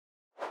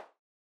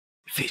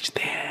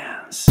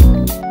FitDance.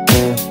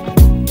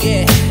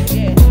 Yeah.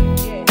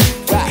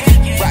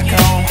 Rock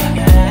on.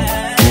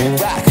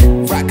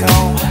 Rock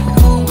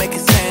on. Make it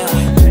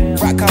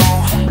sound. Rock on.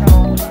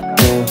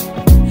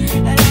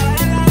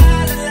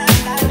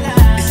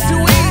 It's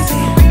too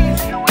easy.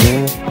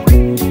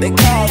 They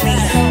call me.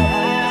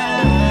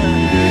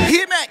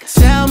 Hit me.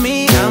 Tell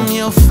me I'm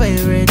your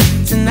favorite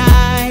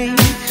tonight.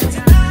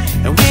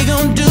 And we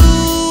gon' do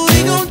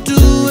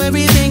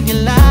everything you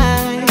like.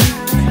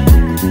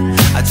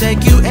 I'll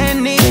take you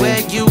anywhere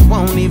you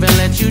won't even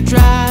let you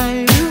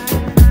drive.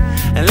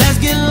 And let's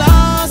get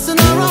lost in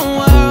our own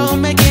world,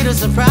 make it a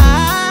surprise.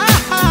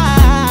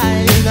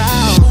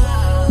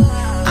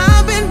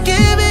 I've been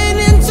giving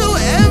into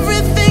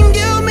everything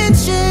you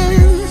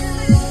mentioned.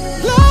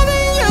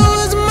 Loving you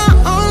is my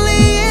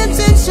only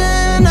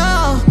intention.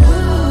 Oh,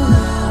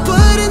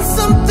 putting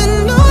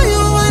something on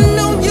you I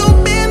know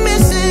you've been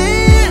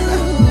missing.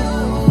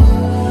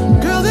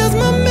 Girl, that's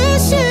my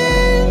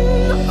mission.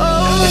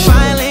 Oh, if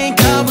I link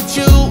up with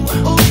you,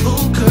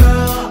 ooh,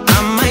 girl, I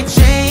might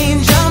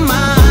change your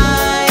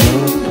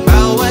mind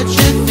about what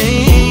you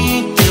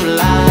think you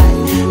like.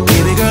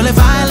 Baby girl, if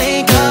I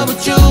link up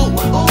with you,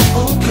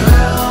 ooh,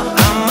 girl,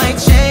 I might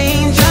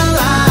change your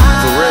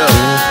life. For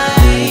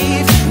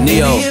real.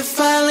 Neo. Baby, if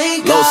I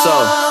link Loso.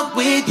 up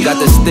with you. Got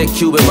this thick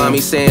Cuban mommy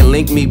saying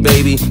link me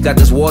baby. Got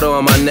this water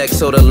on my neck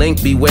so the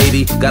link be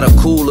wavy. Got a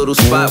cool little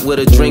spot where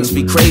the drinks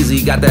be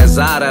crazy. Got that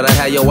Zada that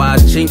had your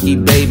eyes chinky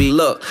baby.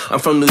 Look, I'm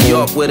from New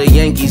York where the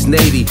Yankees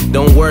Navy.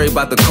 Don't worry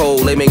about the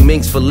cold, they make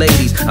minks for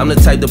ladies. I'm the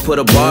type to put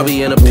a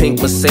Barbie in a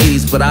pink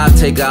Mercedes, but I'll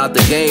take her out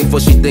the game before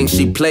she thinks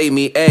she played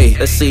me. Ayy,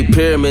 let's see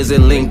pyramids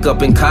and link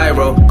up in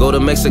Cairo. Go to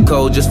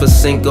Mexico just for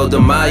Cinco de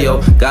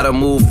Mayo. Gotta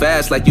move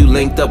fast like you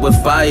linked up with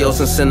Fios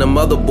and send them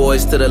other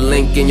boys to the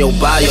link in your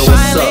bio. If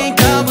What's I up?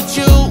 link up with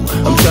you,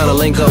 I'm tryna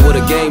link up with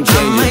a game I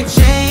changer. might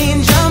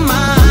change your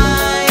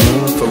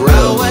mind For about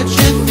real. what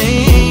you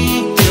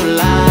think you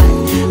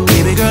like.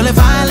 Baby girl, if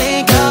I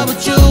link up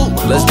with you,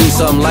 Let's do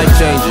something life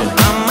changing.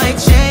 I might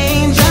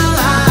change your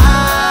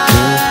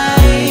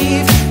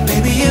life.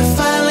 Baby, if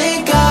I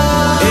link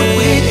up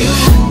with you,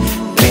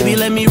 baby,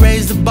 let me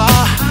raise the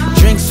bar.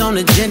 Drinks on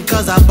the gin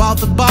cause I bought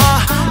the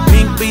bar.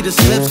 Pink be the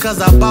slips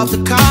cause I bought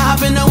the car.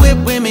 Hop in the whip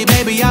with me,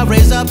 baby, I'll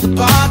raise up the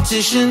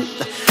partition.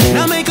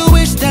 Now make a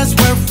wish that's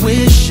worth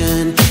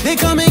wishing. Then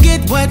come and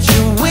get what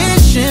you're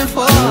wishing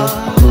for.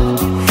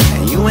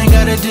 And you ain't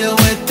gotta deal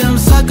with them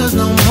suckers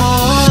no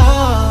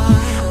more.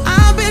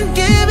 I've been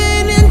giving